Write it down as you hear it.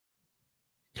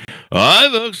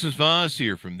Hi, folks. Chris Voss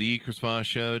here from the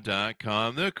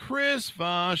ChrisVossShow.com, the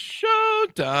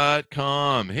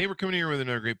ChrisVossShow.com. Hey, we're coming here with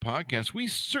another great podcast. We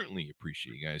certainly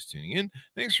appreciate you guys tuning in.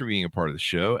 Thanks for being a part of the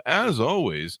show. As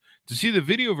always, to see the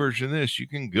video version of this, you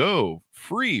can go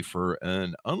free for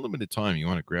an unlimited time. You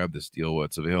want to grab this deal,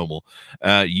 what's available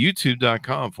at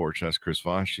youtube.com/Chris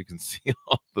Voss. You can see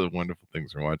all the wonderful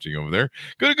things we're watching over there.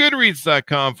 Go to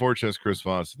goodreads.com/Chris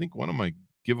Voss. I think one of my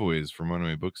giveaways from one of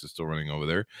my books is still running over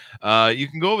there. You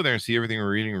can go over there and see everything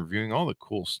we're reading, reviewing, all the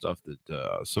cool stuff that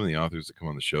some of the authors that come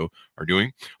on the show are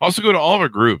doing. Also, go to all of our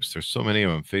groups. There's so many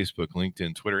of them: Facebook,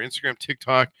 LinkedIn, Twitter, Instagram,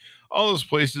 TikTok, all those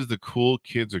places the cool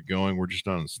kids are going. We're just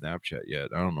not on Snapchat yet.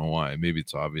 I don't know why. Maybe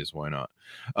it's obvious. Why not?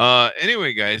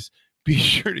 Anyway, guys, be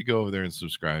sure to go over there and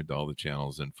subscribe to all the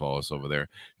channels and follow us over there.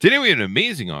 Today, we have an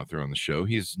amazing author on the show.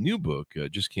 His new book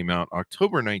just came out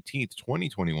October 19th,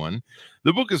 2021.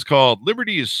 The book is called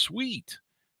Liberty is Sweet: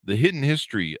 The Hidden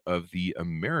History of the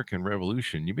American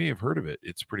Revolution. You may have heard of it.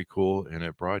 It's pretty cool, and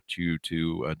it brought you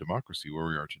to democracy, where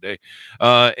we are today.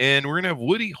 And we're going to have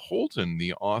Woody Holton,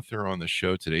 the author, on the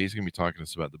show today. He's going to be talking to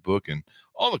us about the book and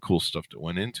all the cool stuff that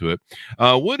went into it.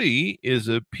 Woody is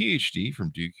a PhD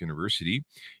from Duke University.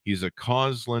 He's a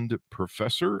Mick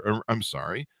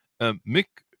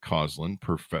Cosland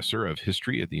Professor of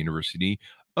History at the University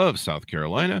of South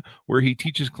Carolina, where he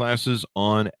teaches classes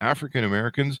on African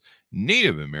Americans,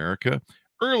 Native America,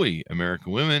 early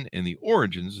American women, and the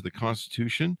origins of the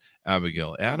Constitution,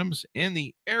 Abigail Adams, and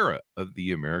the era of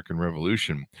the American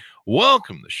Revolution.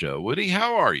 Welcome to the show, Woody.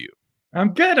 How are you?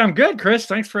 I'm good, Chris.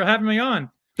 Thanks for having me on.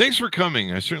 Thanks for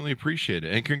coming. I certainly appreciate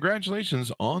it. And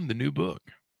congratulations on the new book.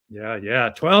 Yeah.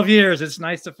 12 years. It's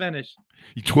nice to finish.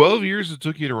 12 years it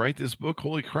took you to write this book.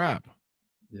 Holy crap.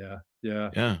 Yeah.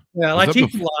 Well, I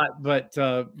teach a lot, but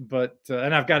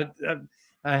and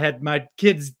I had my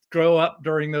kids grow up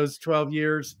during those 12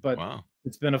 years, but wow,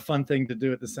 it's been a fun thing to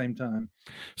do at the same time.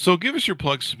 So give us your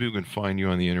plugs so people can find you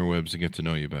on the interwebs and get to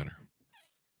know you better.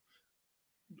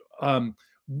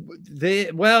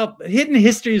 Hidden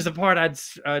history is the part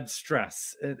I'd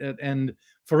stress. And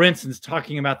for instance,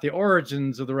 talking about the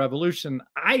origins of the revolution,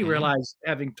 I realized,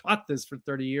 having taught this for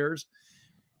 30 years,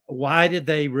 why did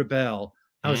they rebel?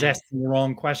 I was asking the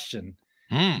wrong question,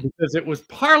 because it was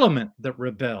Parliament that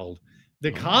rebelled.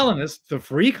 The colonists, the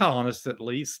free colonists at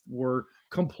least, were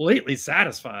completely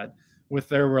satisfied with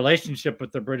their relationship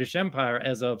with the British Empire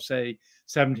as of, say,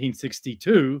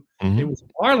 1762. It was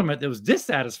Parliament that was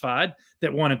dissatisfied,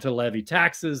 that wanted to levy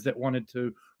taxes, that wanted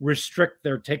to restrict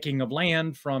their taking of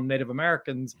land from Native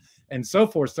Americans and so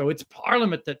forth. So it's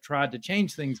Parliament that tried to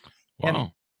change things.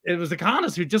 Wow. And it was the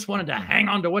colonists who just wanted to hang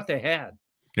on to what they had.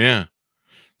 Yeah.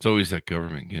 It's always that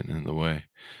government getting in the way.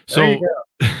 So,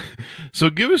 so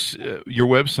give us your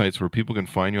websites where people can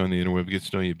find you on the interweb, get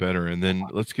to know you better, and then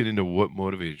let's get into what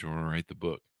motivated you to write the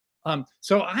book.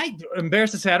 So I'm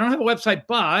embarrassed to say I don't have a website,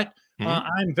 but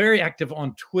I'm very active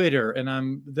on Twitter, and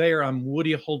I'm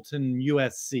Woody Holton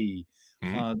USC,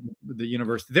 the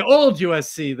university, the old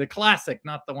USC, the classic,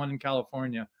 not the one in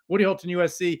California, Woody Holton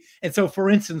USC. And so,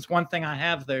 for instance, one thing I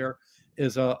have there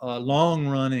is a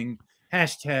long-running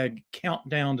hashtag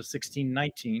countdown to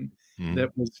 1619.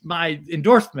 That was my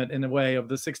endorsement, in a way, of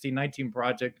the 1619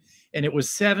 project. And it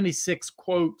was 76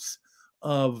 quotes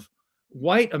of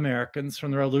white Americans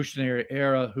from the Revolutionary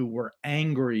era who were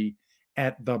angry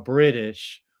at the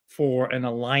British for an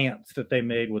alliance that they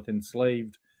made with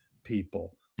enslaved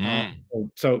people.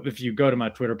 So if you go to my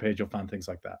Twitter page, you'll find things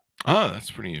like that. Oh,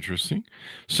 that's pretty interesting.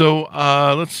 So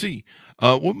let's see.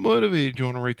 What motivated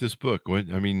you to write this book?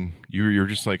 I mean, you're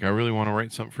just like, I really want to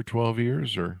write something for 12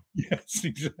 years, or? Yes,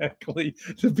 exactly.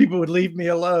 So people would leave me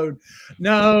alone.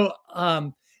 No,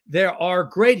 there are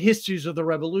great histories of the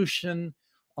revolution,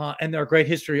 and there are great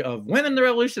history of women in the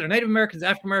revolution, and Native Americans,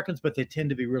 African Americans, but they tend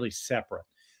to be really separate.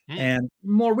 And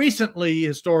more recently,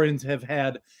 historians have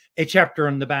had a chapter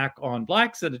in the back on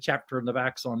blacks and a chapter in the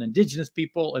backs on indigenous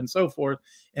people and so forth.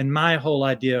 And my whole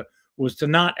idea was to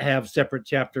not have separate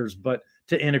chapters, but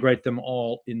to integrate them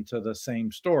all into the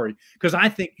same story. Because I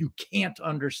think you can't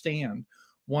understand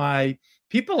why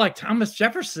people like Thomas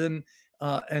Jefferson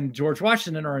and George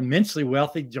Washington are immensely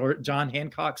wealthy. John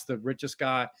Hancock's the richest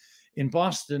guy in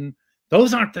Boston.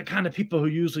 Those aren't the kind of people who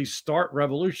usually start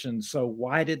revolutions. So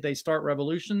why did they start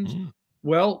revolutions?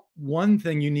 Well, one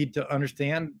thing you need to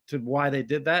understand to why they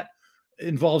did that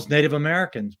involves Native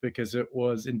Americans, because it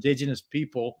was indigenous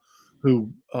people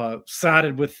who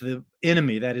sided with the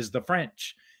enemy, that is the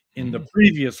French, in the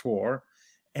previous war.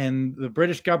 And the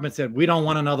British government said, we don't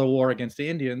want another war against the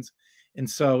Indians. And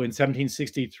so in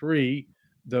 1763,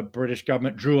 the British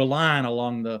government drew a line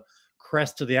along the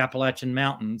crest of the Appalachian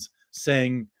Mountains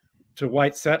saying, to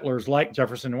white settlers like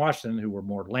Jefferson and Washington, who were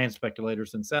more land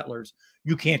speculators than settlers,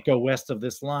 you can't go west of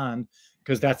this line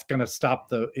because that's going to stop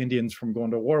the Indians from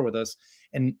going to war with us.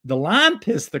 And the line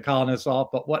pissed the colonists off,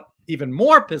 but what even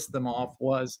more pissed them off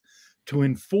was to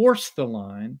enforce the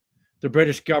line. The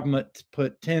British government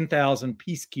put 10,000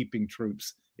 peacekeeping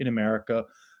troops in America,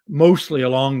 mostly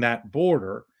along that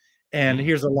border. And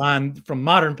here's a line from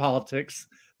modern politics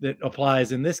that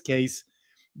applies in this case.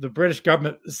 The British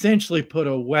government essentially put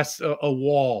a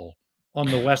wall on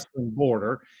the western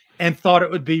border and thought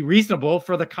it would be reasonable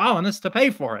for the colonists to pay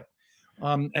for it.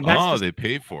 And that's they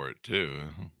pay for it too.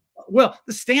 Well,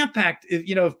 the Stamp Act,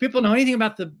 if people know anything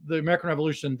about the American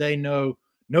Revolution, they know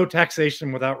no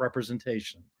taxation without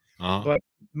representation. But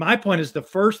my point is the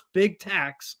first big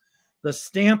tax, the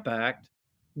Stamp Act,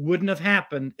 wouldn't have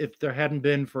happened if there hadn't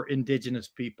been for indigenous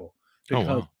people,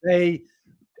 because they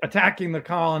attacking the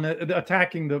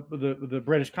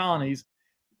British colonies.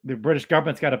 The British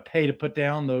government's got to pay to put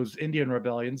down those Indian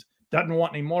rebellions, doesn't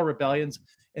want any more rebellions.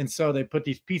 And so they put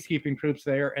these peacekeeping troops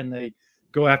there and they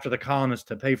go after the colonists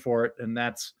to pay for it. And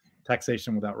that's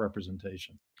taxation without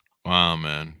representation. Wow,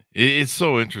 man. It's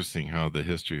so interesting how the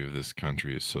history of this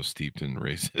country is so steeped in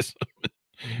racism.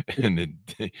 And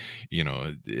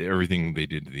everything they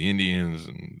did to the Indians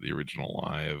and the original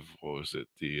lie of, what was it?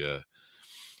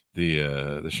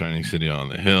 The Shining City on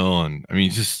the Hill. And I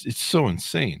mean, it's so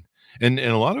insane. And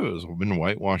a lot of it has been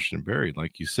whitewashed and buried.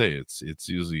 Like you say, it's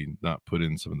usually not put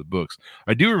in some of the books.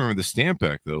 I do remember the Stamp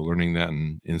Act, though, learning that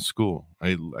in school.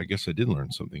 I guess I did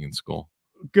learn something in school.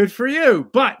 Good for you.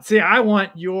 But see, I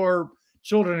want your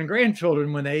children and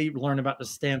grandchildren, when they learn about the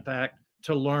Stamp Act,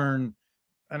 to learn,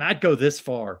 and I'd go this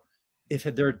far, if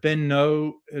there had been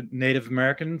no Native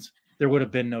Americans, there would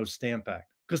have been no Stamp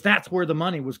Act, because that's where the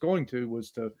money was going to, was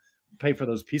to pay for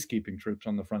those peacekeeping troops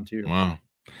on the frontier. Wow.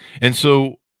 And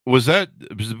so was that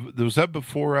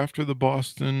before or after the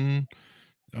Boston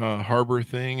Harbor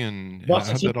thing? And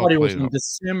Boston Tea Party was on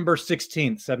December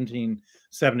 16th,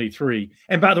 1773.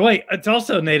 And by the way, it's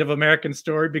also a Native American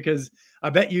story, because I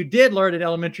bet you did learn in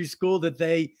elementary school that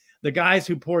the guys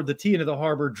who poured the tea into the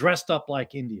harbor dressed up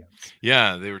like Indians.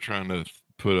 Yeah, they were trying to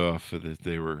put off that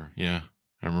they were, I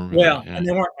remember. Well, and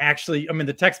they weren't actually,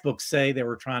 the textbooks say they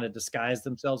were trying to disguise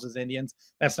themselves as Indians.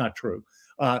 That's not true.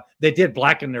 They did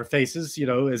blacken their faces,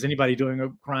 as anybody doing a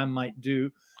crime might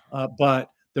do. But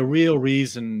the real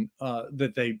reason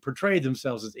that they portrayed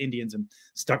themselves as Indians and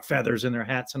stuck feathers in their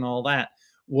hats and all that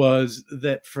was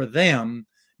that for them,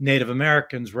 Native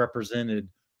Americans represented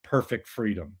perfect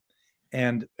freedom.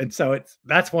 And so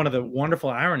that's one of the wonderful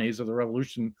ironies of the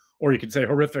revolution, or you could say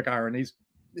horrific ironies,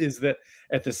 is that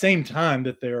at the same time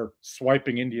that they're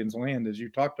swiping Indians' land, as you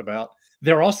talked about,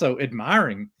 they're also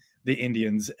admiring the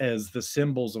Indians as the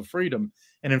symbols of freedom.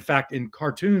 And in fact, in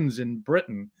cartoons in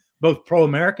Britain, both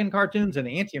pro-American cartoons and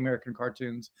anti-American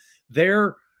cartoons,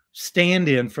 their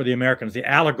stand-in for the Americans, the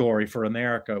allegory for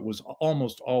America, was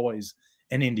almost always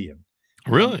an Indian.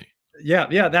 Really?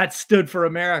 Yeah, that stood for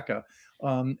America.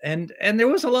 And there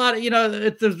was a lot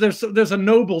of, there's a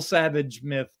noble savage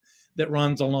myth that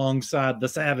runs alongside the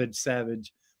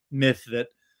savage myth that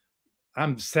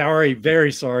I'm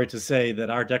very sorry to say that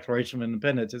our Declaration of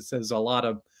Independence, it says a lot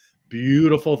of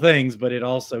beautiful things, but it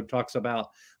also talks about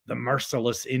the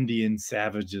merciless Indian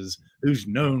savages whose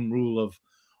known rule of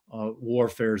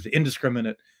warfare is the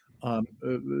indiscriminate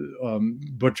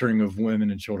butchering of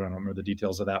women and children. I don't remember the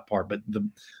details of that part, but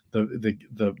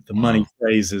the money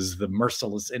phrase is the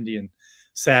merciless Indian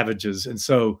savages. And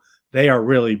so they are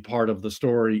really part of the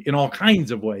story in all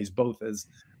kinds of ways, both as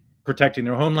protecting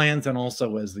their homelands and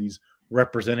also as these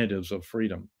representatives of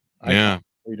freedom.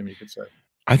 Freedom, you could say.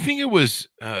 I think it was,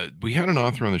 we had an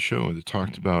author on the show that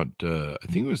talked about, I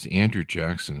think it was Andrew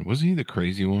Jackson. Wasn't he the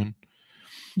crazy one?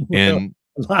 And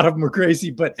a lot of them were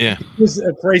crazy, but he was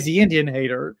a crazy Indian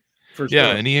hater for sure.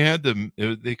 Yeah, and he had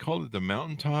they called it the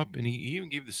mountaintop, and he even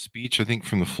gave the speech, I think,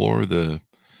 from the floor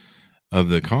of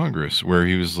the Congress, where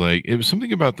he was like, it was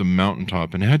something about the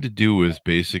mountaintop, and it had to do with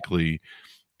basically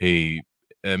a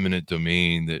eminent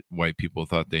domain that white people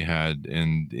thought they had,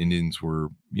 and Indians were,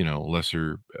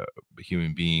 lesser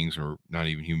human beings, or not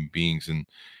even human beings, and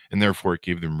therefore it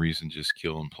gave them reason to just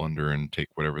kill and plunder and take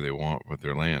whatever they want with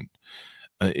their land.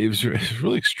 It was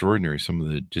really extraordinary, some of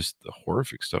the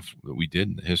horrific stuff that we did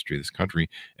in the history of this country,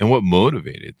 and what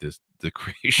motivated the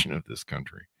creation of this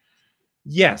country.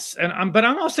 Yes, but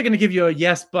I'm also going to give you a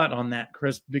yes, but on that,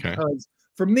 Chris, because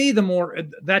for me,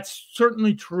 that's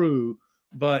certainly true,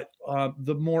 but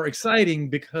the more exciting,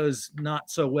 because not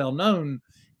so well known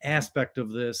aspect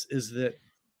of this, is that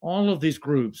all of these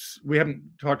groups, we haven't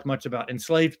talked much about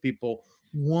enslaved people.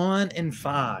 1 in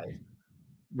 5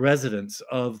 residents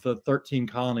of the 13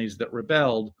 colonies that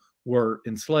rebelled were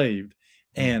enslaved.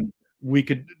 And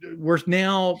we're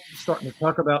now starting to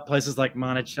talk about places like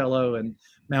Monticello and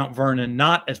Mount Vernon,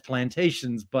 not as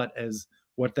plantations, but as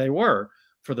what they were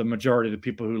for the majority of the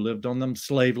people who lived on them,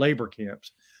 slave labor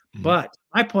camps. But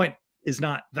my point is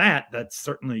not that. That's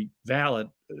certainly valid.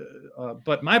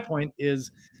 But my point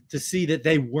is to see that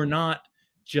they were not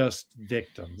just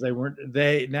victims.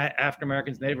 African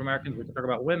Americans, Native Americans, we can talk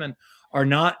about women, are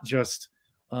not just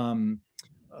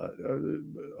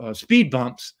speed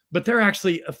bumps, but they're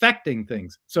actually affecting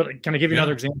things. So can I give you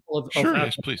another example of sure,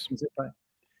 yes, please.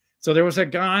 So there was a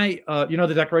guy,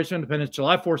 the Declaration of Independence,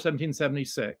 July 4,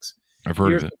 1776. I've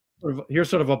heard of it. Here's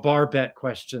sort of a bar bet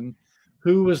question.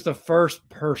 Who was the first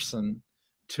person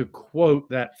to quote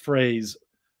that phrase,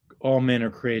 all men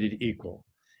are created equal?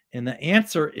 And the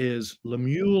answer is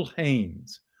Lemuel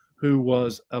Haynes, who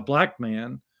was a black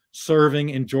man serving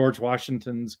in George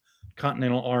Washington's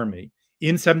Continental Army.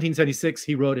 In 1776,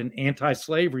 he wrote an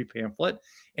anti-slavery pamphlet,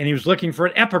 and he was looking for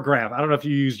an epigraph. I don't know if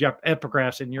you use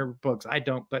epigraphs in your books. I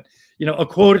don't, but a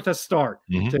quote at the start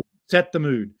to set the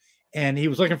mood. And he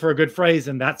was looking for a good phrase,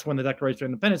 and that's when the Declaration of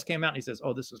Independence came out. And he says,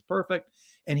 "Oh, this is perfect,"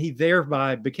 and he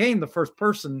thereby became the first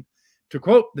person to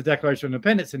quote the Declaration of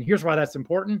Independence. And here's why that's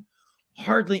important: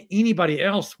 hardly anybody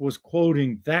else was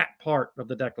quoting that part of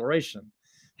the Declaration.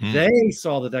 They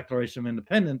saw the Declaration of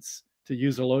Independence, to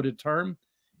use a loaded term,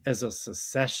 as a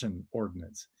secession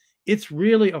ordinance. It's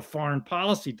really a foreign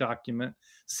policy document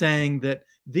saying that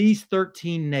these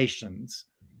 13 nations,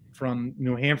 from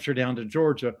New Hampshire down to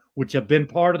Georgia, which have been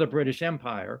part of the British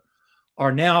Empire,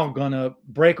 are now going to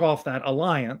break off that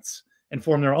alliance and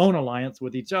form their own alliance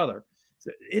with each other.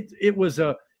 So it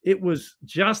was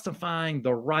justifying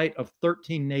the right of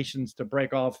 13 nations to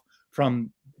break off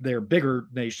from their bigger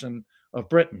nation of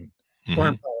Britain.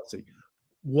 Foreign policy.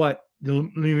 What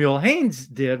Lemuel Haynes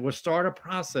did was start a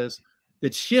process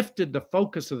that shifted the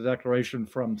focus of the Declaration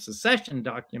from secession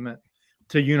document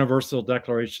to Universal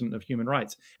Declaration of Human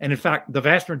Rights. And in fact, the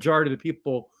vast majority of the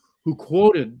people who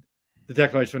quoted the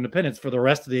Declaration of Independence for the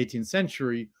rest of the 18th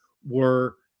century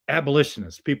were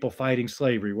abolitionists, people fighting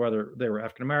slavery, whether they were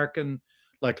African American,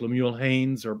 like Lemuel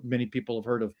Haynes, or many people have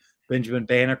heard of Benjamin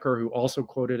Banneker, who also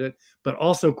quoted it, but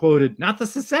also quoted not the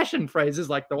secession phrases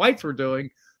like the whites were doing,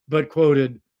 but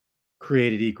quoted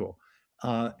created equal.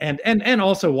 And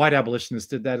also white abolitionists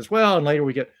did that as well. And later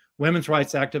we get women's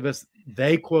rights activists.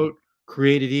 They quote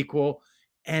created equal,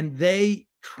 and they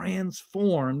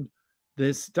transformed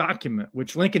this document,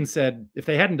 which Lincoln said, if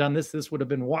they hadn't done this, this would have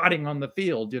been wadding on the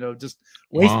field, just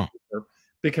wasting paper.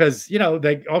 Because, they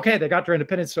got their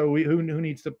independence. So who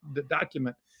needs the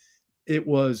document? It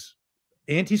was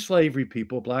anti-slavery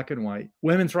people, black and white,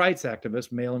 women's rights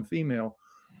activists, male and female,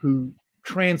 who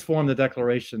transformed the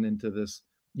Declaration into this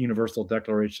Universal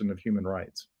Declaration of Human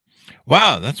Rights.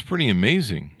 Wow, that's pretty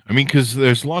amazing. I mean, because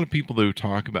there's a lot of people who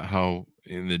talk about how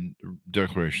in the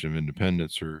Declaration of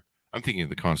Independence, or I'm thinking of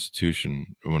the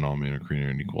Constitution, when all men are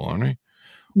created equal, aren't they?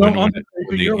 When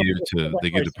they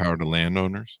give the power to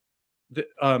landowners.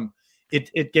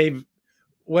 It gave.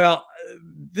 Well,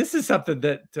 this is something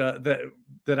that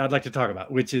I'd like to talk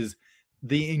about, which is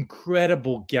the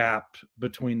incredible gap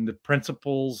between the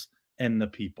principles and the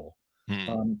people.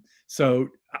 So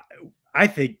I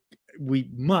think we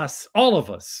must, all of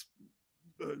us,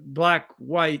 black,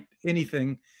 white,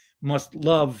 anything, must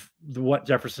love what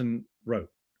Jefferson wrote.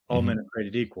 All men are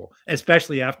created equal,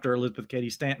 especially after Elizabeth Cady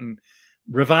Stanton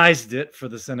revised it for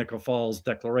the Seneca Falls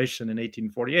Declaration in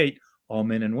 1848. All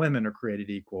men and women are created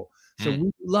equal. So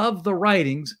we love the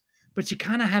writings, but you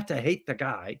kind of have to hate the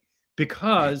guy,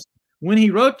 because when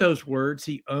he wrote those words,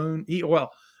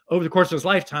 over the course of his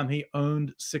lifetime, he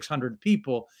owned 600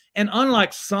 people. And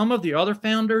unlike some of the other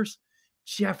founders,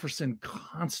 Jefferson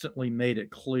constantly made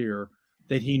it clear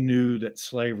that he knew that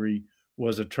slavery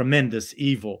was a tremendous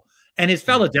evil. And his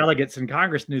fellow delegates in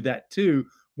Congress knew that too.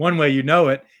 One way you know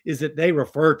it is that they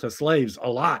refer to slaves a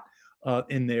lot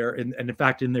in in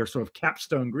fact, in their sort of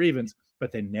capstone grievance,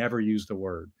 but they never used the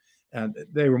word. And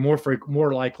they were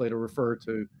more likely to refer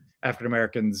to African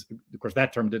Americans. Of course,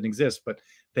 that term didn't exist, but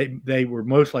they were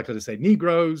most likely to say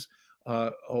Negroes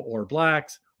or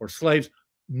blacks or slaves.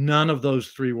 None of those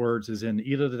three words is in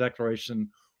either the Declaration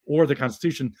or the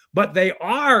Constitution, but they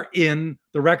are in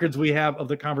the records we have of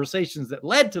the conversations that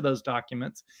led to those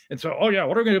documents. And so, what are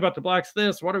we going to do about the blacks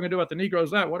this? What are we going to do about the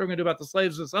Negroes that? What are we going to do about the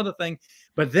slaves this other thing?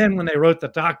 But then when they wrote the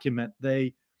document,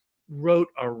 they wrote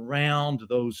around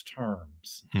those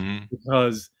terms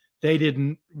because they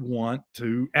didn't want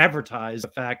to advertise the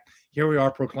fact, here we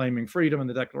are proclaiming freedom in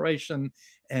the Declaration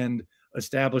and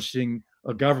establishing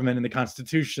a government in the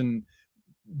Constitution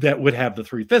that would have the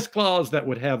Three-Fifths Clause, that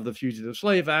would have the Fugitive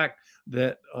Slave Act,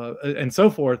 that and so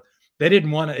forth. They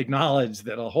didn't want to acknowledge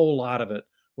that a whole lot of it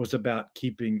was about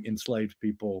keeping enslaved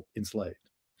people enslaved.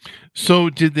 So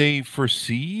did they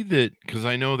foresee that? Because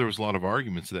I know there was a lot of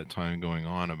arguments at that time going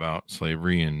on about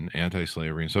slavery and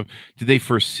anti-slavery and stuff. Did they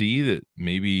foresee that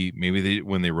maybe they,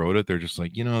 when they wrote it, they're just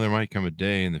like, there might come a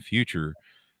day in the future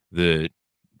that,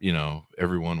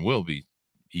 everyone will be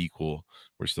equal.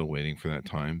 We're still waiting for that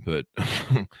time, but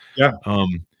Yeah.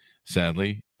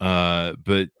 Sadly,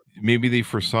 but maybe they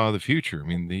foresaw the future. I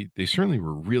mean, they certainly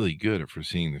were really good at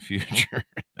foreseeing the future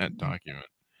in that document.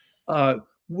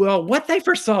 Well, what they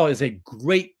foresaw is a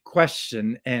great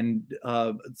question, and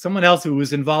someone else who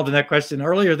was involved in that question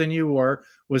earlier than you were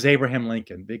was Abraham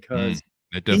Lincoln, because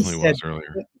it definitely was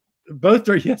earlier. Both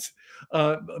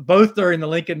during the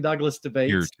Lincoln-Douglas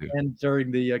debates and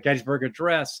during the Gettysburg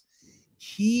Address,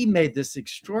 he made this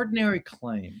extraordinary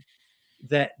claim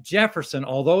that Jefferson,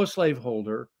 although a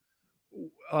slaveholder,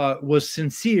 was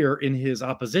sincere in his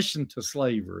opposition to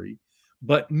slavery,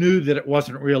 but knew that it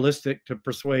wasn't realistic to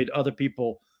persuade other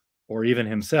people or even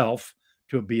himself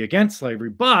to be against slavery,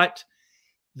 but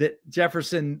that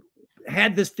Jefferson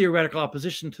had this theoretical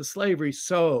opposition to slavery,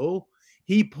 so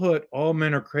he put all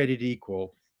men are created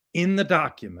equal in the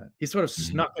document. He sort of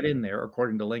snuck it in there,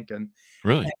 according to Lincoln.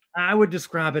 Really? And I would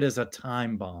describe it as a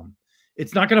time bomb.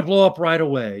 It's not going to blow up right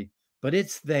away, but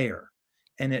it's there.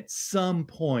 And at some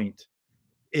point,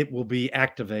 it will be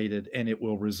activated and it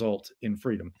will result in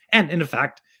freedom. And in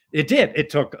fact, it did. It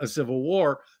took a civil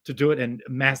war to do it, and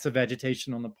massive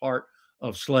agitation on the part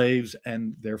of slaves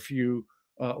and their few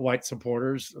white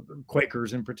supporters.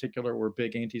 Quakers in particular were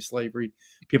big anti-slavery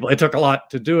people. It took a lot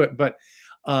to do it. But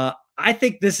I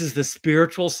think this is the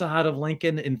spiritual side of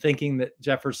Lincoln, in thinking that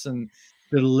Jefferson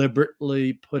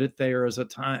deliberately put it there as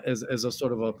a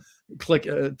sort of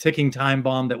a ticking time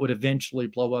bomb that would eventually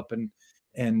blow up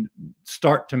and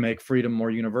start to make freedom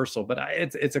more universal. But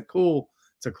it's a cool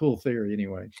theory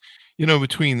anyway.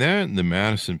 Between that and the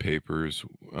Madison papers,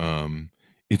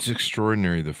 it's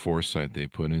extraordinary the foresight they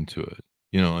put into it.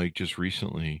 Like just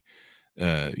recently,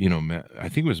 I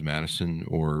think it was Madison,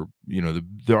 or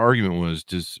the argument was,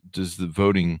 does the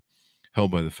voting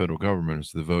held by the federal government,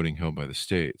 is the voting held by the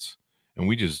states? And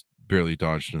we just barely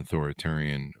dodged an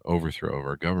authoritarian overthrow of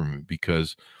our government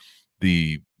because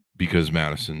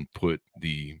Madison put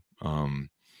the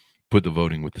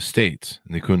voting with the states,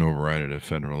 and they couldn't override it at a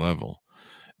federal level.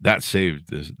 That saved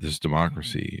this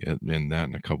democracy, and that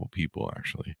and a couple people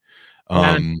actually.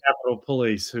 And Capitol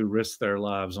Police who risked their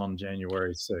lives on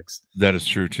January 6th. That is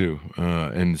true too.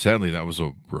 And sadly, that was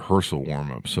a rehearsal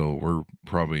warm up. So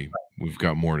we've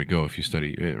got more to go. If you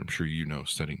study, I'm sure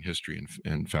studying history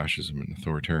and fascism and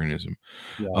authoritarianism.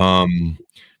 Yeah.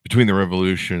 Between the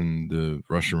revolution, the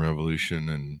Russian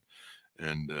Revolution,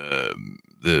 and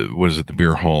the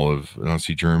beer hall of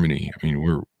Nazi Germany. I mean,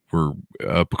 we're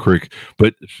up a creek.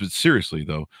 But seriously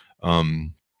though,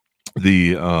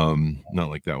 not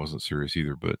like that wasn't serious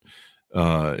either, but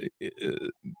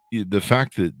the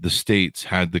fact that the states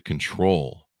had the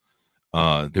control,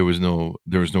 there was no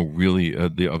really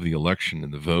of the election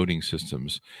and the voting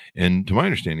systems. And to my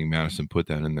understanding, Madison put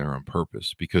that in there on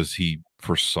purpose because he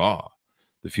foresaw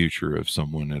the future of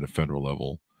someone at a federal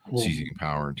level seizing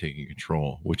power and taking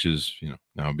control, which is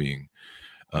now being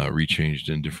rechanged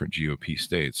in different GOP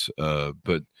states.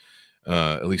 But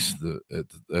at least at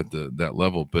that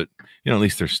level, but at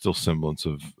least there's still semblance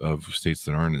of states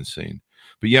that aren't insane.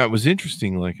 But yeah, it was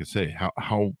interesting, like I say,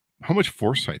 how much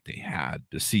foresight they had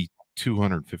to see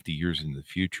 250 years in the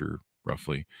future,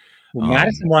 roughly. Well,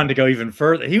 Madison wanted to go even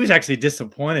further. He was actually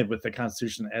disappointed with the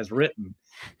Constitution as written,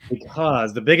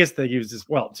 because the biggest thing he was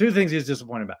two things he was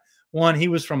disappointed about. One, he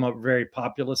was from a very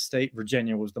populous state.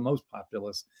 Virginia was the most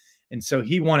populous, and so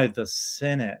he wanted the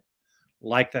Senate,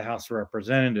 like the House of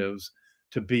Representatives,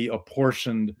 to be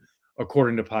apportioned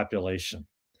according to population.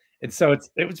 And so it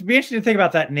would be interesting to think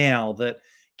about that now, that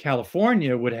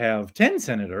California would have 10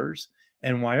 senators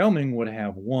and Wyoming would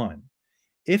have 1.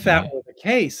 If that were the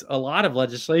case, a lot of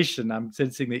legislation I'm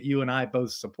sensing that you and I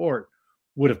both support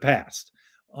would have passed,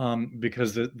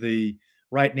 because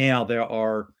right now there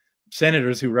are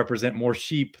senators who represent more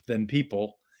sheep than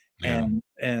people. Yeah.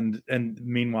 And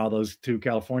meanwhile, those 2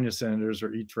 California senators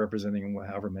are each representing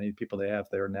however many people they have.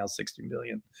 There are now 60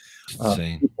 million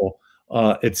people.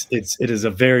 It is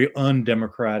a very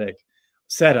undemocratic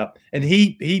setup, and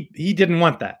he didn't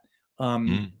want that.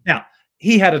 Now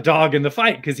he had a dog in the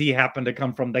fight because he happened to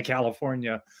come from the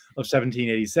California of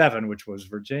 1787, which was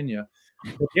Virginia.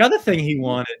 But the other thing he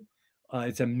wanted,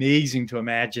 it's amazing to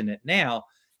imagine it now,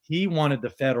 he wanted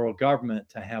the federal government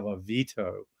to have a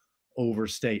veto over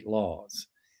state laws.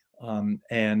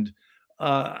 And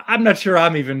I'm not sure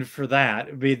I'm even for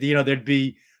that. There'd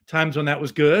be times when that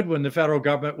was good, when the federal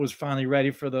government was finally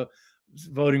ready for the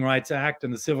Voting Rights Act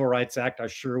and the Civil Rights Act. I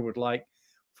sure would like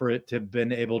for it to have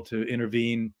been able to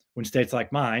intervene when states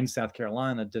like mine, South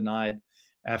Carolina, denied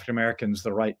African Americans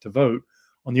the right to vote.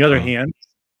 On the other hand,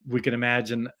 we can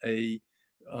imagine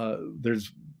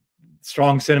there's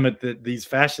strong sentiment that these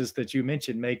fascists that you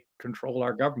mentioned may control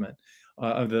our government,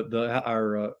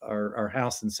 our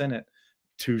House and Senate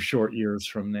 2 short years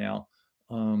from now.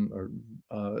 And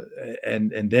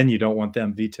then you don't want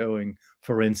them vetoing,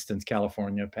 for instance,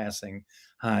 California passing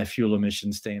high fuel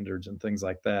emission standards and things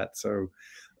like that. So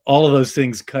all of those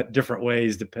things cut different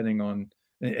ways depending on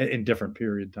in different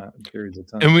periods of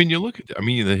time. And when you look at,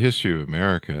 the history of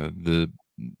America,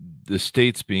 the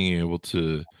states being able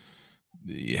to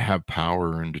have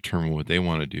power and determine what they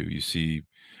want to do, you see,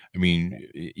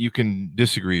 you can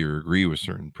disagree or agree with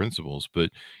certain principles, but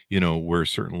where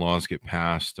certain laws get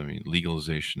passed,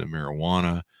 legalization of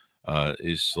marijuana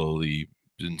is slowly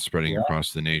been spreading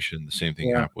across the nation. The same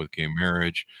thing happened with gay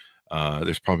marriage.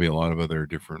 There's probably a lot of other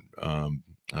different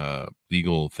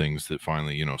legal things that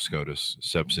finally, SCOTUS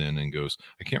steps in and goes,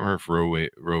 I can't remember if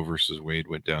Roe versus Wade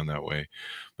went down that way,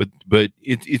 but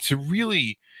it's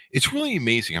really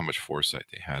amazing how much foresight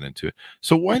they had into it.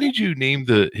 So why did you name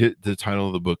the title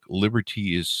of the book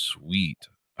 "Liberty is Sweet"?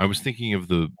 I was thinking of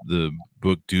the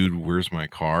book "Dude, Where's My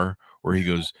Car," where he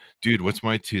goes, "Dude, what's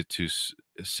my tattoo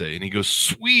say?" And he goes,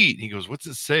 "Sweet." And he goes, "What's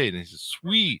it say?" And he says,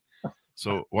 "Sweet."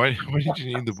 So why did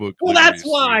you name the book? Well, that's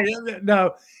why.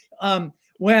 No,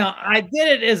 well, I did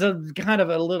it as a kind of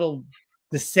a little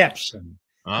deception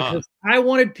because I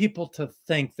wanted people to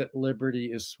think that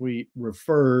 "Liberty is Sweet"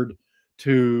 referred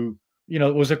to,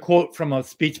 it was a quote from a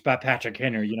speech by Patrick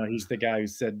Henry. He's the guy who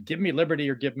said, "Give me liberty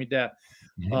or give me death,"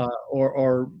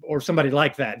 or somebody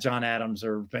like that, John Adams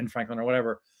or Ben Franklin or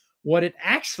whatever. What it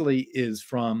actually is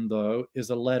from, though, is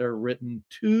a letter written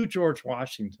to George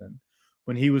Washington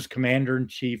when he was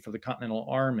commander-in-chief of the Continental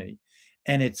Army,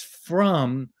 and it's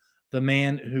from the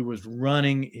man who was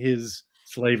running his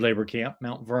slave labor camp,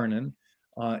 Mount Vernon,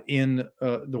 in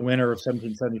the winter of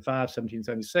 1775,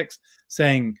 1776,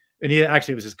 saying, and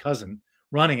it was his cousin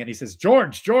running it. He says,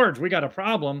 George, we got a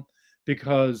problem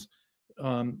because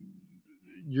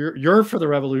you're for the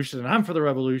revolution and I'm for the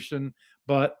revolution,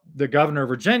 but the governor of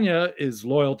Virginia is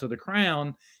loyal to the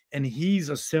crown and he's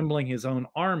assembling his own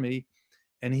army.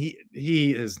 And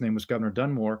his name was Governor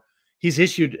Dunmore. He's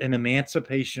issued an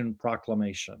Emancipation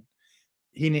Proclamation.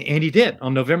 He did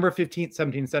on November 15th,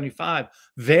 1775,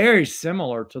 very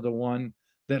similar to the one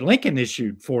that Lincoln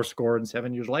issued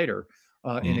 7 years later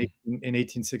in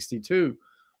 1862.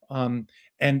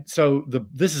 And so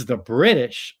this is the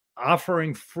British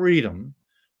offering freedom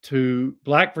to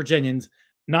Black Virginians,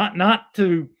 not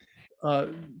to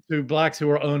blacks who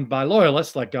are owned by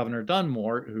loyalists like Governor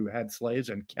Dunmore, who had slaves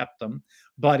and kept them.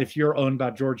 But if you're owned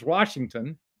by George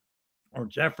Washington or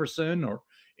Jefferson or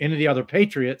any of the other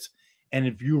patriots, and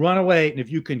if you run away and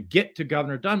if you can get to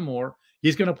Governor Dunmore,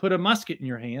 he's going to put a musket in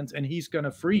your hands and he's going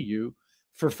to free you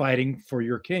for fighting for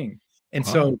your king. And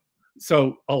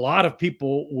so a lot of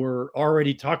people were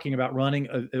already talking about running.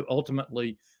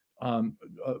 Ultimately,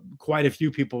 quite a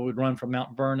few people would run from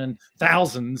Mount Vernon.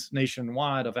 Thousands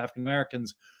nationwide of African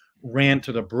Americans ran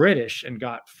to the British and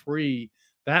got free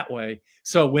that way.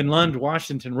 So when Lund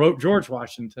Washington wrote George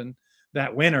Washington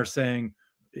that winter saying,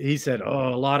 he said,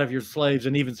 "Oh, a lot of your slaves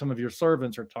and even some of your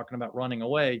servants are talking about running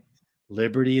away.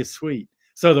 Liberty is sweet."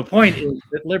 So the point is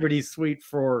that liberty is sweet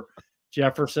for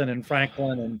Jefferson and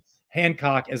Franklin and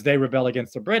Hancock as they rebel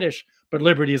against the British, but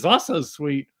liberty is also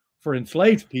sweet for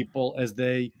enslaved people as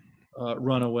they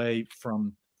run away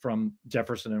from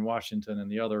Jefferson and Washington and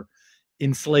the other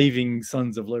enslaving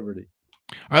sons of liberty.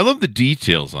 I love the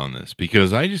details on this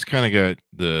because I just kind of got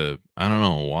I don't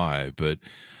know why, but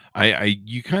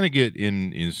you kind of get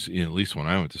in at least when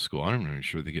I went to school, I'm not even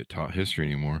sure they get taught history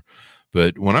anymore,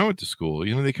 but when I went to school,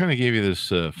 they kind of gave you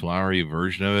this flowery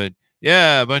version of it.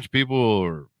 Yeah, a bunch of people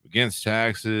were against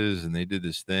taxes and they did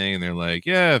this thing and they're like,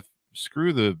 yeah,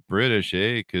 screw the British,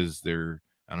 because they're,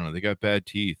 I don't know, they got bad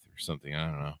teeth or something, I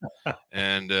don't know.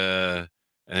 And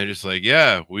they're just like,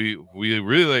 yeah, we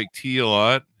really like tea a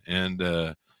lot,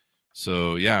 and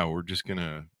so yeah, we're just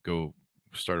gonna go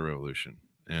start a revolution.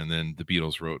 And then the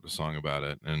Beatles wrote a song about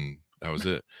it, and that was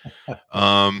it.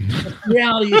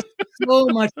 Reality is so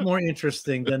much more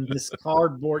interesting than this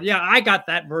cardboard. Yeah, I got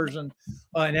that version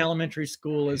in elementary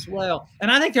school as well, and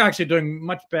I think they're actually doing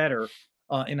much better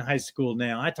in high school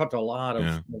now. I talked to a lot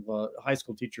of high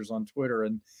school teachers on Twitter,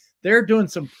 and they're doing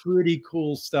some pretty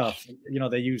cool stuff.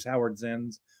 They use Howard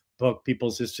Zinn's book,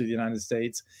 People's History of the United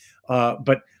States.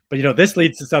 But this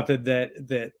leads to something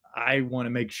that I want to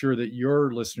make sure that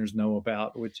your listeners know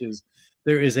about, which is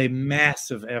there is a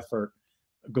massive effort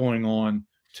going on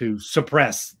to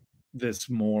suppress this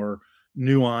more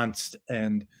nuanced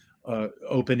and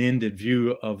open-ended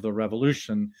view of the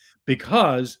revolution,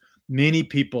 because many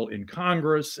people in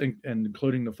Congress, and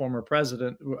including the former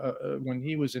president when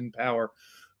he was in power,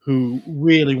 who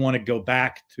really want to go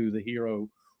back to the hero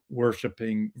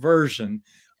worshiping version,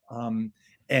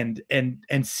 and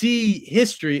see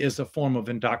history as a form of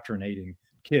indoctrinating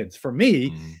kids. For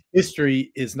me,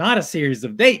 history is not a series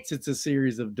of dates; it's a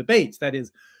series of debates. That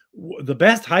is, the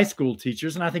best high school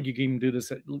teachers, and I think you can even do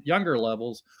this at younger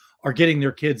levels, are getting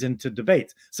their kids into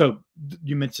debates. So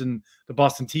you mentioned the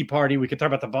Boston Tea Party. We could talk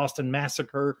about the Boston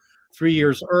Massacre 3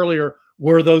 years earlier.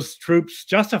 Were those troops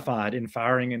justified in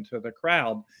firing into the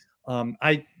crowd?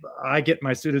 I get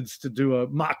my students to do a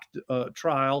mock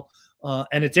trial,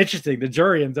 and it's interesting. The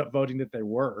jury ends up voting that they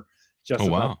were justified.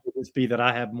 Oh, wow. It would be that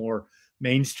I have more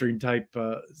mainstream type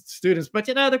students, but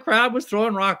the crowd was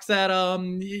throwing rocks at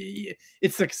them.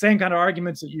 It's the same kind of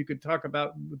arguments that you could talk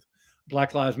about with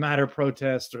Black Lives Matter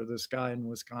protest, or this guy in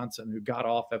Wisconsin who got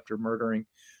off after murdering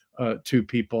 2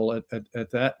 people at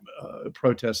that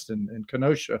protest in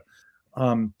Kenosha.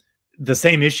 The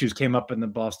same issues came up in the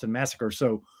Boston Massacre.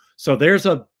 So there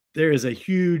is a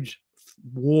huge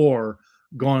war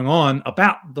going on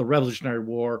about the Revolutionary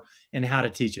War and how to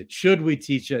teach it. Should we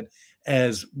teach it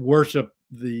as worship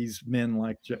these men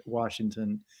like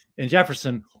Washington and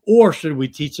Jefferson, or should we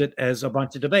teach it as a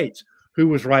bunch of debates? Who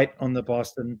was right on the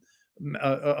Boston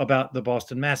about the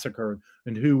Boston Massacre,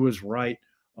 and who was right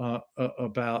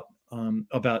about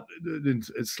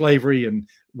slavery, and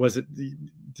was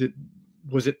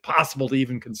it possible to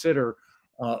even consider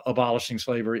abolishing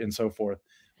slavery, and so forth?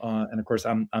 And of course,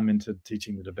 I'm into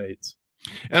teaching the debates.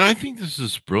 And I think this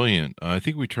is brilliant. I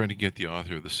think we tried to get the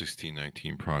author of the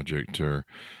 1619 Project, or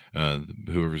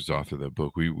whoever's the author of that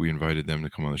book. We invited them to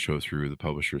come on the show through the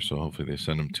publisher, so hopefully they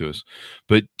send them to us.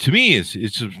 But to me, it's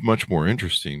just much more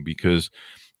interesting, because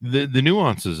the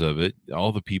nuances of it,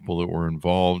 all the people that were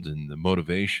involved, and the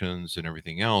motivations and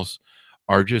everything else,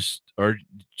 are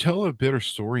tell a better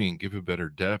story and give a better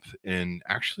depth, and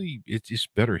actually it's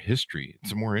just better history.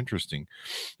 It's more interesting.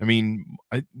 I mean,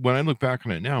 when I look back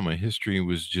on it now, my history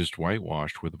was just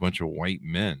whitewashed with a bunch of white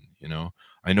men.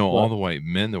 I know all the white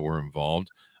men that were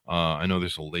involved. I know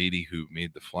there's a lady who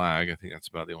made the flag. I think that's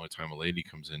about the only time a lady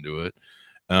comes into it.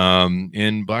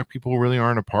 And Black people really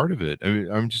aren't a part of it. I mean,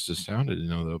 I'm just astounded to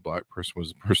know that a Black person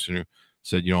was the person who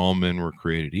said, all men were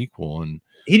created equal. And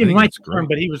he didn't write the term,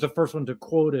 but he was the first one to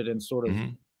quote it, and sort of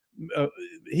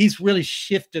he's really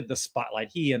shifted the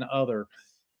spotlight. He and other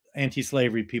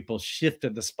anti-slavery people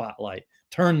shifted the spotlight,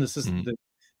 turned the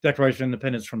Declaration of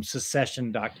Independence from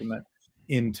secession document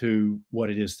into what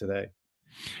it is today.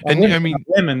 And I mean,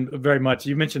 women very much.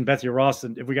 You mentioned Betsy Ross,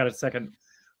 and if we got a second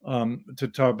to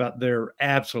talk about their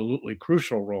absolutely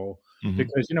crucial role,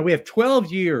 because we have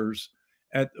 12 years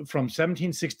from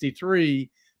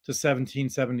 1763 to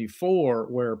 1774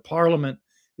 where Parliament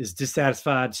is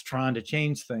dissatisfied, is trying to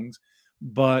change things,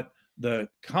 but the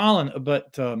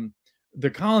colonists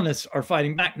are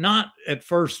fighting back, not at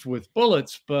first with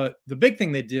bullets, but the big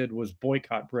thing they did was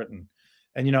boycott Britain.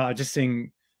 And I just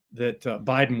seen that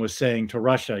Biden was saying to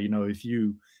Russia, if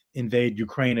you invade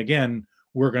Ukraine again,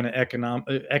 we're going to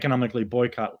economically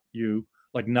boycott you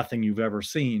like nothing you've ever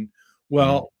seen.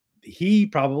 Well, he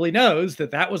probably knows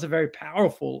that was a very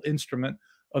powerful instrument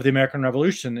of the American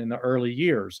Revolution in the early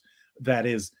years. That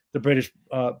is, the British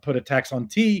put a tax on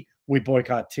tea, we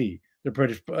boycott tea. The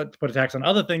British put a tax on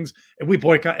other things, and we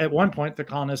boycott. At one point, the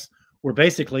colonists were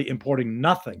basically importing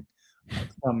nothing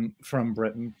from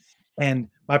Britain. And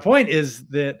my point is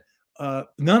that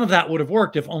none of that would have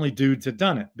worked if only dudes had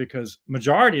done it, because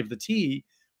majority of the tea,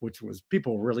 which was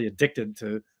people were really addicted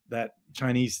to that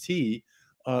Chinese tea,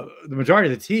 the majority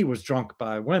of the tea was drunk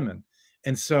by women.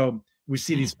 And so we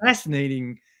see these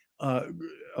fascinating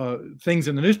things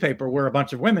in the newspaper where a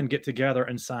bunch of women get together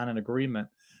and sign an agreement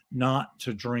not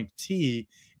to drink tea.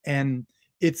 And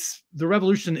the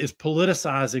revolution is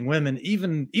politicizing women,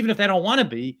 even if they don't want to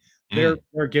be. They're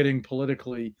getting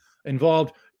politically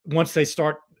involved. Once they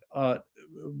start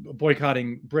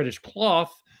boycotting British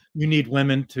cloth, you need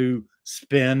women to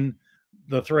spin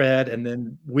the thread and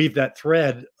then weave that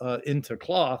thread into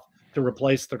cloth to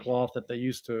replace the cloth that they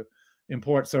used to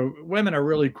import. So women are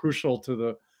really crucial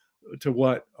to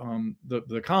what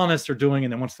the colonists are doing.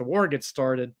 And then once the war gets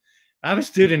started, I have a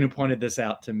student who pointed this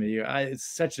out to me. It's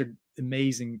such an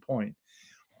amazing point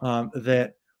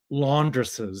that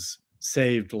laundresses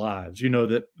saved lives.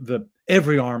 That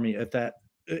every army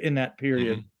in that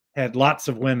period had lots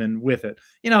of women with it.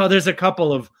 There's a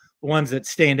couple of ones that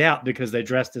stand out because they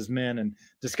dressed as men and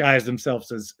disguised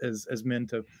themselves as men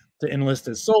to enlist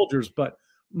as soldiers, but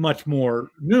much more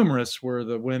numerous were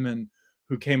the women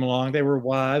who came along. They were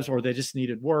wives, or they just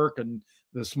needed work and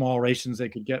the small rations they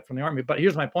could get from the army. But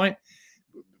here's my point.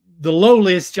 The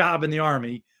lowliest job in the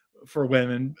army for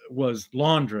women was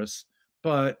laundress.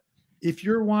 But if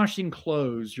you're washing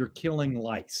clothes, you're killing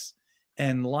lice.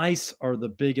 And lice are the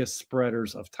biggest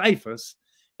spreaders of typhus.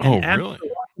 And after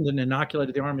Washington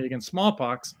inoculated the army against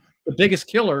smallpox, the biggest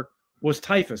killer was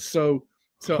typhus. So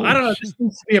I don't know. This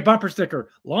needs to be a bumper sticker.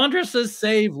 Laundresses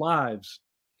save lives.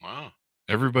 Wow.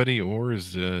 Everybody, or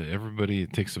is everybody?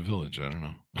 It takes a village. I don't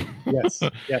know. Yes.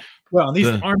 Yeah. Well, these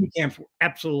army camps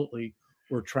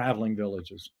were traveling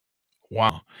villages.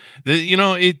 Wow.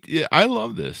 I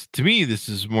love this. To me, this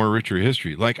is more richer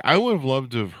history. Like, I would have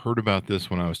loved to have heard about this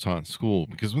when I was taught in school,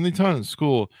 because when they taught in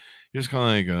school, you're just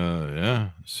kind of like, yeah.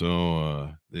 So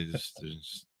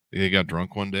they got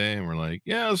drunk one day and we're like,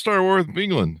 yeah, let's start a war with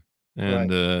England.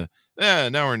 And yeah,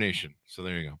 now we're a nation. So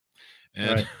there you go.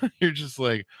 And you're just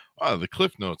like, wow, the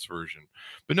Cliff Notes version.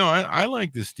 But no, I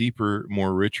like this deeper,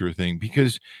 more richer thing,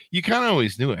 because you kind of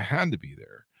always knew it had to be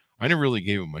there. I never really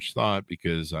gave it much thought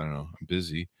because, I don't know, I'm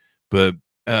busy. But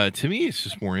to me, it's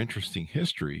just more interesting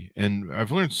history. And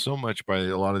I've learned so much by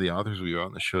a lot of the authors we have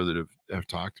on the show that have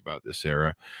talked about this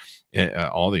era,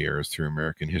 all the eras through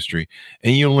American history.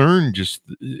 And you learn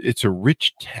it's a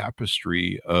rich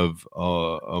tapestry of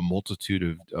a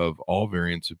multitude of all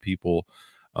variants of people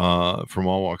from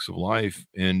all walks of life.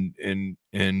 And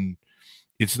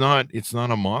it's not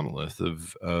a monolith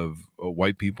of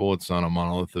white people. It's not a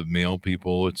monolith of male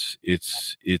people. Or just,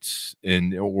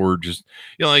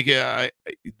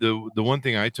 the one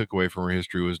thing I took away from our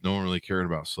history was no one really cared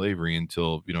about slavery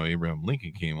until, Abraham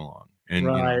Lincoln came along. And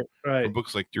for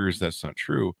books like yours, that's not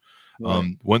true.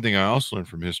 One thing I also learned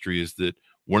from history is that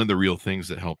one of the real things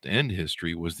that helped end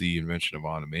history was the invention of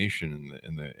automation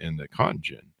and the cotton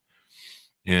gin.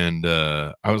 And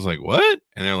I was like, what?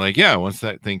 And they're like, yeah, once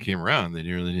that thing came around, they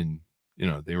really didn't,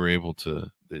 they were able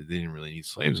to, they didn't really need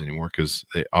slaves anymore because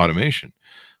the automation.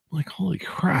 I'm like, holy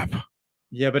crap.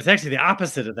 Yeah, but it's actually the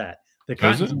opposite of that. The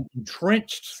cotton gin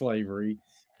entrenched slavery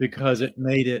because it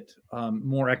made it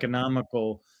more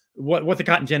economical. What the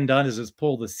cotton gin done is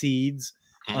pull the seeds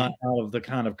out of the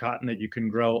kind of cotton that you can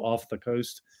grow off the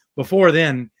coast. Before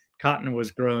then, cotton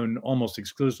was grown almost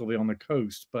exclusively on the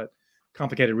coast, but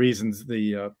complicated reasons,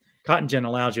 the cotton gin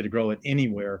allows you to grow it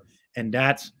anywhere. And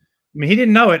he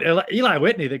didn't know it. Eli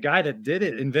Whitney, the guy that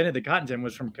invented the cotton gin,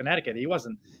 was from Connecticut. He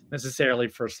wasn't necessarily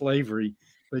for slavery,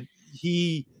 but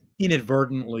he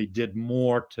inadvertently did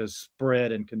more to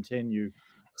spread and continue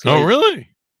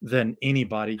than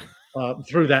anybody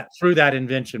through that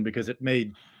invention, because it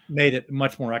made it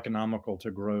much more economical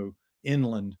to grow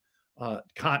inland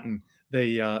cotton.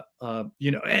 And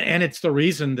it's the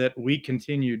reason that we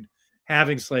continued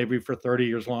having slavery for 30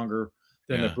 years longer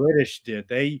than the British did.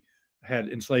 They had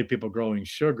enslaved people growing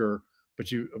sugar,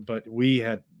 but we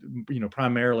had,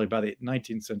 primarily by the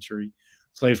 19th century,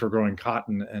 slaves were growing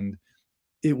cotton, and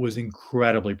it was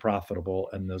incredibly profitable.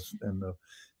 And the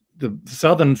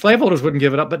Southern slaveholders wouldn't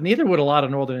give it up, but neither would a lot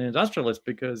of Northern industrialists,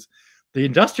 because the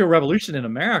Industrial Revolution in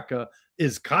America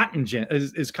is cotton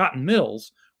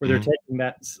mills, where they're taking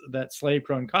that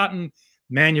slave-grown cotton,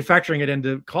 manufacturing it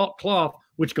into cloth,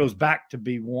 which goes back to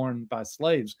be worn by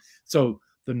slaves. So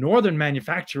the Northern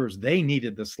manufacturers, they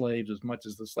needed the slaves as much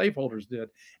as the slaveholders did,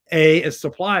 A, as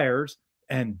suppliers,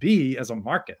 and B, as a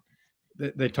market.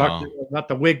 They talked about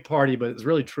the Whig Party, but it's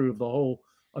really true of the whole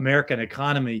American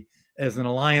economy as an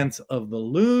alliance of the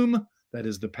loom, that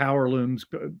is the power looms,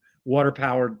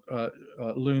 water-powered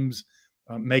looms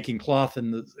making cloth in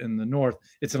the North.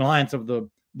 It's an alliance of the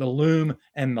loom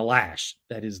and the lash,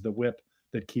 that is the whip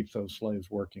that keeps those slaves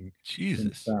working.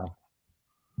 Jesus. Oh,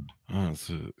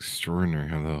 it's extraordinary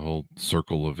how the whole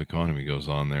circle of economy goes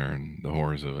on there and the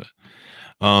horrors of it.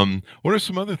 What are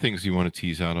some other things you want to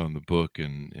tease out on the book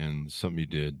and something you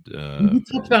did? We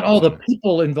talked about all the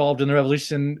people involved in the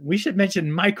revolution. We should mention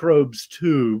microbes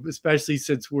too, especially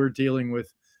since we're dealing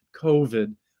with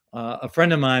COVID. A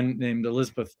friend of mine named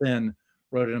Elizabeth Finn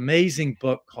wrote an amazing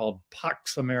book called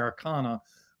Pax Americana,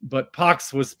 but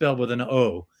Pax was spelled with an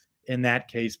O in that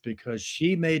case, because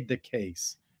she made the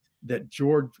case that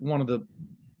the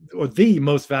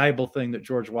most valuable thing that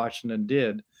George Washington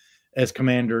did as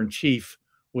commander in chief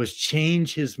was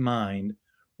change his mind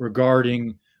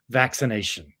regarding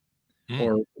vaccination,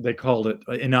 or they called it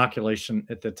inoculation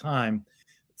at the time.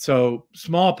 So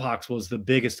smallpox was the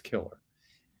biggest killer.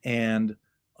 And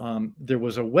there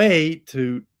was a way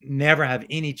to never have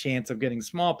any chance of getting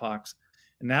smallpox,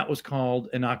 and that was called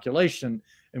inoculation.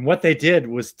 And what they did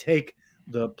was take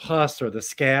the pus or the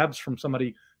scabs from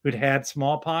somebody who'd had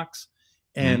smallpox,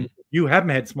 and you haven't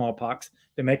had smallpox.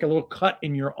 They make a little cut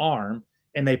in your arm,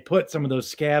 and they put some of those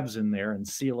scabs in there and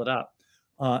seal it up,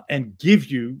 and give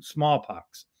you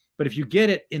smallpox. But if you get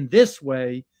it in this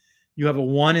way, you have a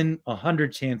 1 in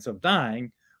 100 chance of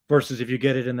dying, versus if you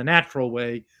get it in the natural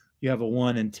way, you have a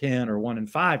 1 in 10 or 1 in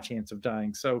 5 chance of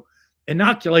dying. So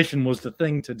inoculation was the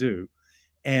thing to do.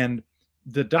 And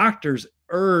the doctors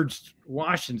urged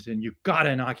Washington, you got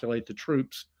to inoculate the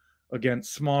troops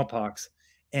against smallpox.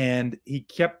 And he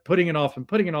kept putting it off and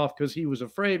putting it off because he was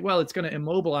afraid, well, it's going to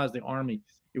immobilize the army.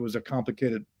 It was a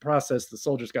complicated process. The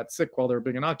soldiers got sick while they were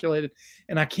being inoculated.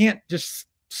 And I can't just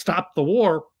stop the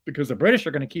war because the British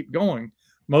are going to keep going.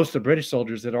 Most of the British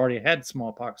soldiers had already had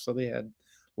smallpox, so they had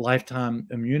lifetime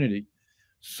immunity.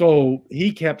 So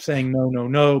he kept saying no, no,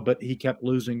 no, but he kept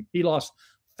losing. He lost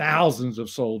thousands of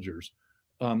soldiers.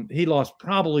 He lost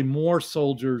probably more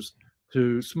soldiers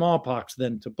to smallpox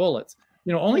than to bullets.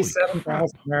 You know, only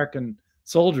 7,000 American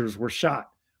soldiers were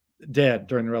shot dead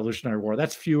during the Revolutionary War.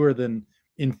 That's fewer than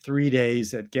in 3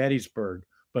 days at Gettysburg.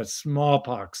 But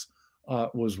smallpox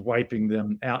was wiping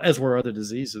them out, as were other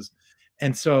diseases.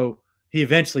 And so he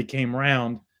eventually came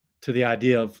around to the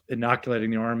idea of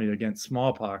inoculating the army against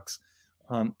smallpox.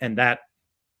 And that,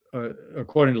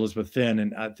 according to Elizabeth Finn,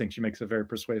 and I think she makes a very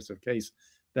persuasive case,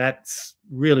 that's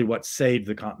really what saved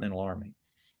the Continental Army.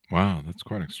 Wow, that's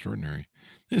quite extraordinary.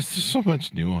 There's just so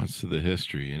much nuance to the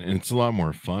history, and it's a lot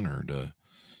more funner to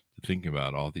think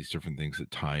about all these different things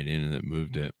that tied in and that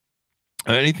moved it.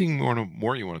 Anything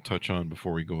more you want to touch on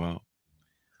before we go out?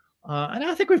 And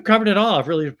I think we've covered it all. I've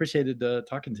really appreciated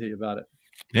talking to you about it.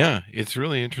 Yeah, it's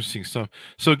really interesting stuff.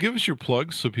 So give us your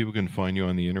plugs so people can find you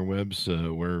on the interwebs,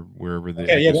 wherever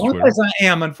they. Yeah, the only place I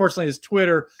am, unfortunately, is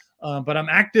Twitter, but I'm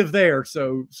active there.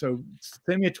 So send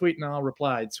me a tweet and I'll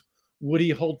reply. It's Woody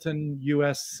Holton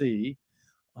USC,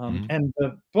 and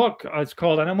the book is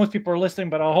called. I know most people are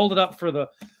listening, but I'll hold it up for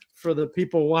the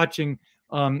people watching.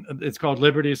 It's called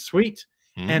Liberty is Sweet,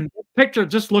 and the picture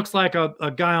just looks like a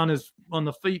guy on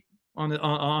the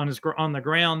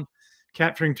ground,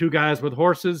 capturing two guys with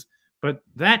horses. But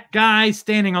that guy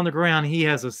standing on the ground, he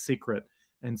has a secret.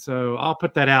 And so I'll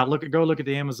put that out. Go look at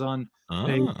the Amazon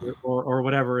page or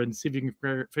whatever, and see if you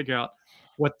can figure out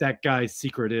what that guy's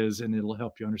secret is, and it'll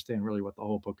help you understand really what the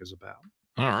whole book is about.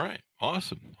 All right.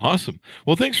 Awesome.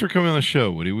 Well, thanks for coming on the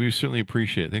show, Woody. We certainly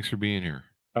appreciate it. Thanks for being here.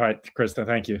 All right, Krista,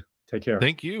 thank you. Take care.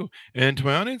 Thank you. And to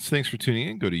my audience, thanks for tuning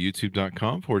in. Go to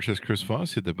youtube.com/Chris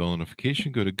Voss. Hit the bell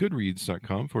notification. Go to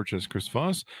goodreads.com/Chris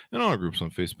Voss. And all our groups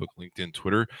on Facebook, LinkedIn,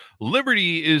 Twitter.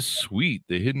 Liberty is Sweet.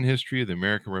 The Hidden History of the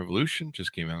American Revolution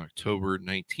just came out October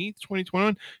 19th,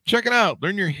 2021. Check it out.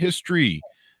 Learn your history.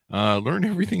 Learn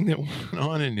everything that went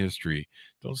on in history.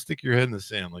 Don't stick your head in the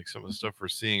sand like some of the stuff we're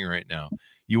seeing right now.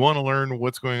 You want to learn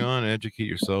what's going on and educate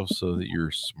yourself so that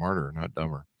you're smarter, not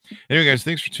dumber. Anyway, guys,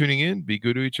 thanks for tuning in. Be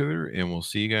good to each other, and we'll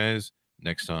see you guys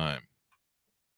next time.